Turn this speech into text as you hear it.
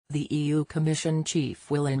The EU Commission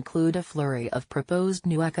chief will include a flurry of proposed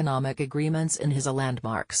new economic agreements in his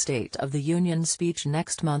landmark State of the Union speech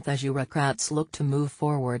next month as Eurocrats look to move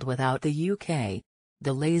forward without the UK.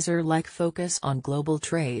 The laser-like focus on global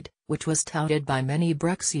trade, which was touted by many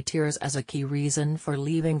Brexiteers as a key reason for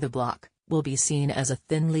leaving the bloc, will be seen as a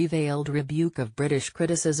thinly veiled rebuke of British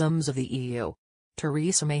criticisms of the EU.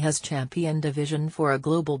 Theresa May has championed a vision for a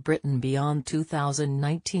global Britain beyond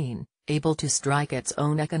 2019. Able to strike its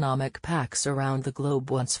own economic pax around the globe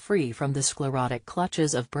once free from the sclerotic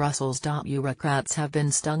clutches of Brussels. Eurocrats have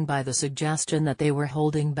been stung by the suggestion that they were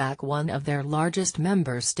holding back one of their largest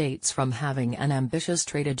member states from having an ambitious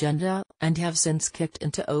trade agenda, and have since kicked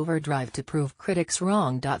into overdrive to prove critics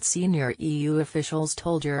wrong. Senior EU officials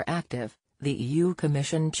told Euractiv, the EU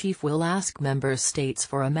Commission chief will ask member states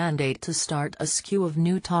for a mandate to start a slew of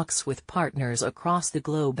new talks with partners across the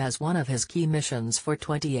globe as one of his key missions for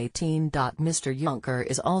 2018. Mr. Juncker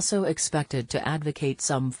is also expected to advocate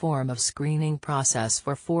some form of screening process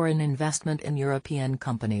for foreign investment in European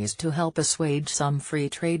companies to help assuage some free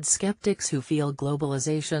trade skeptics who feel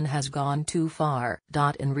globalization has gone too far.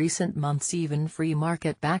 In recent months, even free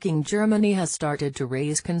market backing Germany has started to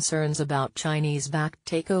raise concerns about Chinese-backed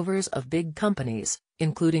takeovers of big companies,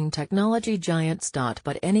 including technology giants.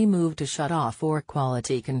 But any move to shut off or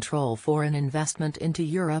quality control foreign investment into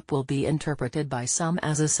Europe will be interpreted by some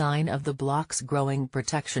as a sign of the bloc's growing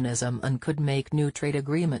protectionism and could make new trade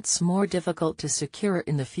agreements more difficult to secure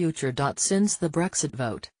in the future. Since the Brexit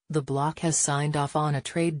vote, the bloc has signed off on a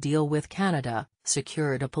trade deal with Canada,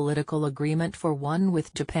 secured a political agreement for one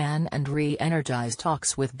with Japan and re-energized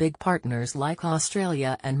talks with big partners like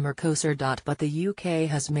Australia and Mercosur. But the UK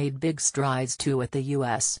has made big strides too, with the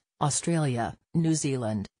US, Australia, New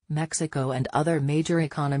Zealand, Mexico and other major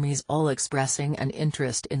economies all expressing an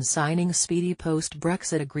interest in signing speedy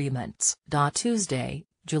post-Brexit agreements. Tuesday,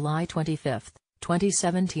 July 25.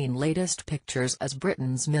 2017 latest pictures as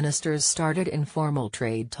Britain's ministers started informal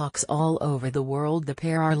trade talks all over the world. The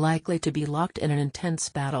pair are likely to be locked in an intense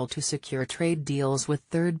battle to secure trade deals with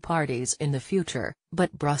third parties in the future,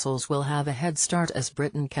 but Brussels will have a head start as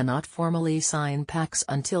Britain cannot formally sign pacts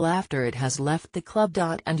until after it has left the club.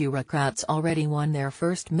 And Eurocrats already won their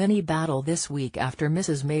first mini-battle this week after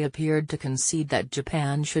Mrs May appeared to concede that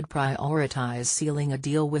Japan should prioritise sealing a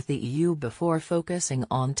deal with the EU before focusing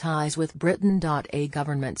on ties with Britain. A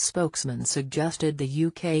government spokesman suggested the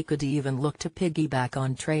UK could even look to piggyback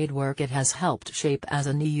on trade work it has helped shape as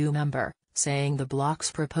an EU member, saying the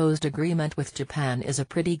bloc's proposed agreement with Japan is a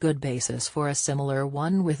pretty good basis for a similar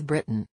one with Britain.